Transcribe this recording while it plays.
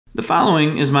The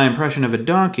following is my impression of a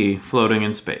donkey floating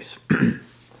in space.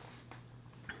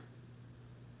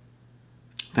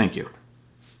 Thank you.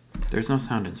 There's no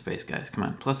sound in space, guys. Come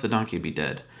on. Plus the donkey would be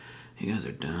dead. You guys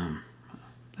are dumb.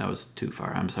 That was too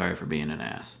far. I'm sorry for being an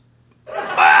ass.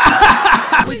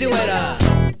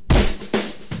 WheezyWaiter.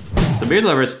 So beard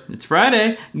lovers, it's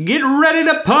Friday. Get ready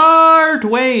to part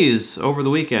ways over the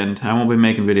weekend. I won't be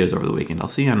making videos over the weekend. I'll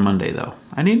see you on Monday though.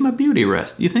 I need my beauty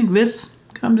rest. You think this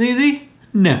comes easy?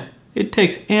 No. It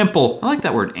takes ample. I like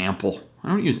that word ample. I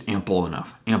don't use ample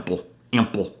enough. Ample.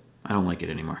 Ample. I don't like it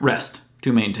anymore. Rest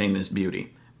to maintain this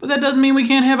beauty. But that doesn't mean we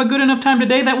can't have a good enough time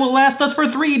today that will last us for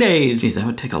 3 days. Jeez, that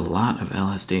would take a lot of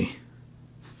LSD.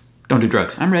 Don't do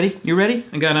drugs. I'm ready. You ready?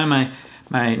 I got on my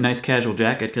nice casual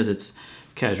jacket because it's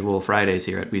casual Fridays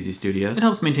here at Wheezy Studios. It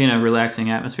helps maintain a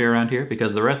relaxing atmosphere around here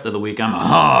because the rest of the week I'm a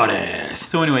hard ass.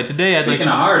 So anyway, today I'd like to...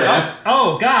 hard ass.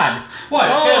 Oh, God.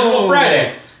 What? It's casual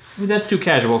Friday. That's too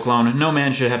casual, clone. No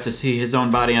man should have to see his own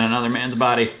body on another man's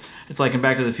body. It's like in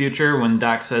Back to the Future when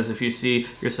Doc says if you see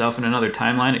yourself in another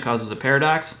timeline, it causes a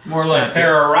paradox. More like a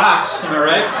pair of rocks, am I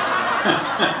right?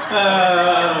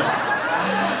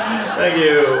 Thank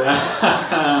you.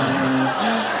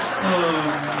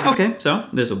 Okay, so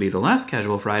this will be the last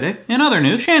Casual Friday. In other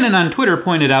news, Shannon on Twitter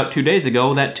pointed out 2 days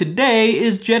ago that today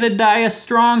is Jedediah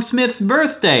Strong Smith's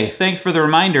birthday. Thanks for the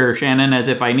reminder, Shannon, as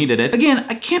if I needed it. Again,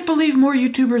 I can't believe more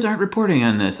YouTubers aren't reporting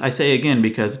on this. I say again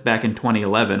because back in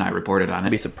 2011 I reported on it.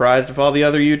 I'd be surprised if all the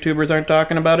other YouTubers aren't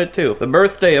talking about it too. The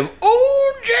birthday of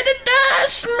old Jedediah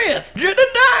Smith.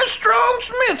 Jedediah Strong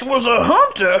Smith was a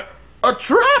hunter, a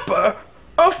trapper,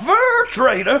 a fur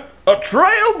trader, a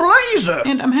trailblazer.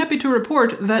 And I'm happy to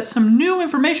report that some new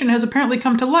information has apparently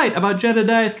come to light about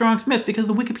Jedediah Strong Smith because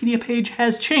the Wikipedia page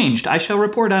has changed. I shall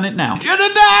report on it now.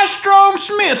 Jedediah Strong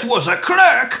Smith was a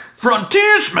clerk,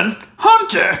 frontiersman,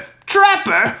 hunter,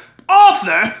 trapper,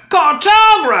 author,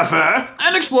 cartographer,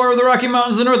 An explorer of the Rocky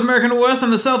Mountains, the North American West,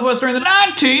 and the Southwest during the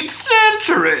 19th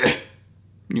century.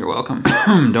 You're welcome.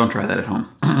 Don't try that at home.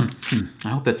 I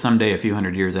hope that someday, a few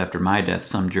hundred years after my death,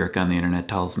 some jerk on the internet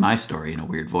tells my story in a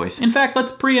weird voice. In fact,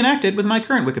 let's pre-enact it with my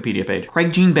current Wikipedia page.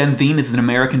 Craig Jean Benzine is an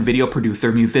American video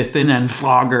producer, musician, and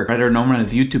vlogger. Better known on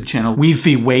his YouTube channel,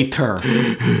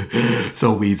 WheezyWaiter.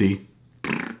 So wheezy.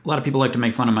 A lot of people like to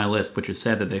make fun of my list, which is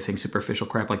sad that they think superficial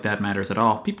crap like that matters at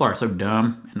all. People are so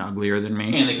dumb and uglier than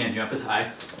me. And they can't jump as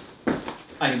high.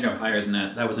 I can jump higher than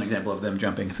that. That was an example of them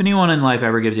jumping. If anyone in life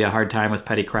ever gives you a hard time with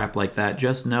petty crap like that,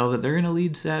 just know that they're gonna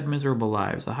lead sad, miserable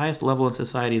lives. The highest level in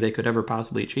society they could ever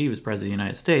possibly achieve is President of the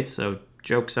United States, so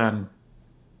joke's on...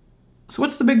 So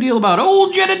what's the big deal about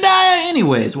old Jedediah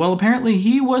anyways? Well, apparently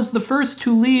he was the first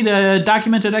to lead a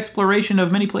documented exploration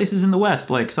of many places in the West,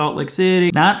 like Salt Lake City.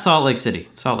 Not Salt Lake City,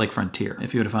 Salt Lake Frontier.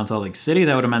 If you would have found Salt Lake City,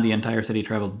 that would have meant the entire city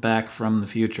traveled back from the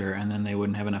future, and then they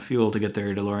wouldn't have enough fuel to get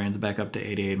their DeLoreans back up to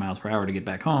 88 miles per hour to get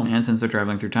back home. And since they're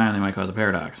traveling through time, they might cause a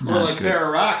paradox. More like a pair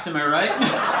of rocks, am I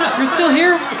right? You're still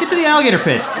here? Get to the alligator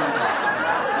pit.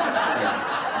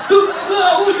 Ooh,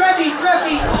 drive me!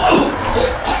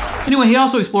 Anyway, he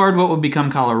also explored what would become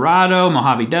Colorado,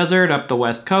 Mojave Desert, up the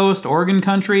West Coast, Oregon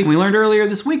country. We learned earlier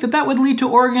this week that that would lead to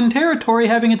Oregon Territory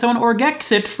having its own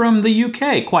Orgexit from the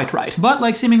UK. Quite right. But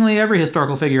like seemingly every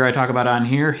historical figure I talk about on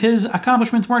here, his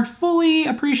accomplishments weren't fully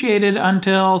appreciated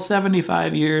until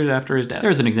 75 years after his death.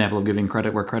 There's an example of giving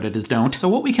credit where credit is don't. So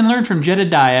what we can learn from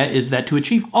Jedediah is that to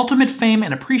achieve ultimate fame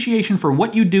and appreciation for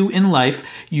what you do in life,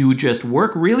 you just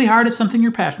work really hard at something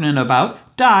you're passionate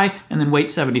about, die, and then wait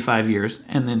 75 years,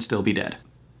 and then still be dead.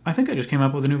 I think I just came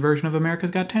up with a new version of America's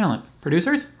Got Talent.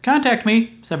 Producers, contact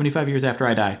me 75 years after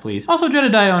I die, please. Also,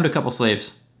 Jedediah owned a couple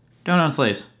slaves. Don't own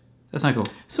slaves. That's not cool.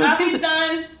 So Coffee's it seems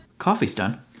done. Coffee's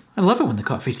done? I love it when the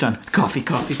coffee's done. Coffee,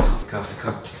 coffee, coffee, coffee,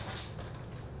 coffee.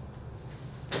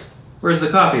 Where's the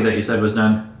coffee that you said was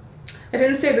done? I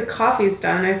didn't say the coffee's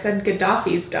done. I said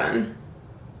Gaddafi's done.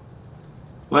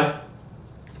 What?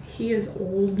 He is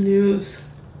old news.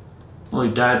 Well,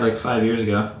 he died like 5 years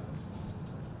ago.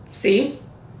 See?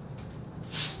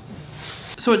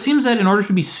 So it seems that in order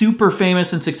to be super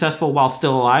famous and successful while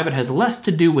still alive, it has less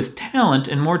to do with talent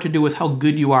and more to do with how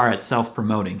good you are at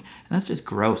self-promoting. And that's just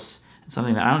gross. It's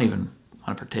something that I don't even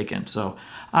want to partake in. So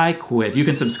I quit. You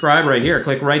can subscribe right here.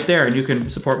 Click right there, and you can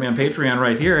support me on Patreon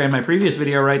right here, and my previous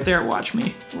video right there. Watch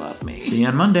me. Love me. See you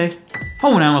on Monday.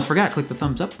 Oh, and I almost forgot. Click the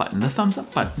thumbs up button. The thumbs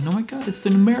up button. Oh my God, it's the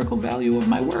numerical value of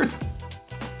my worth.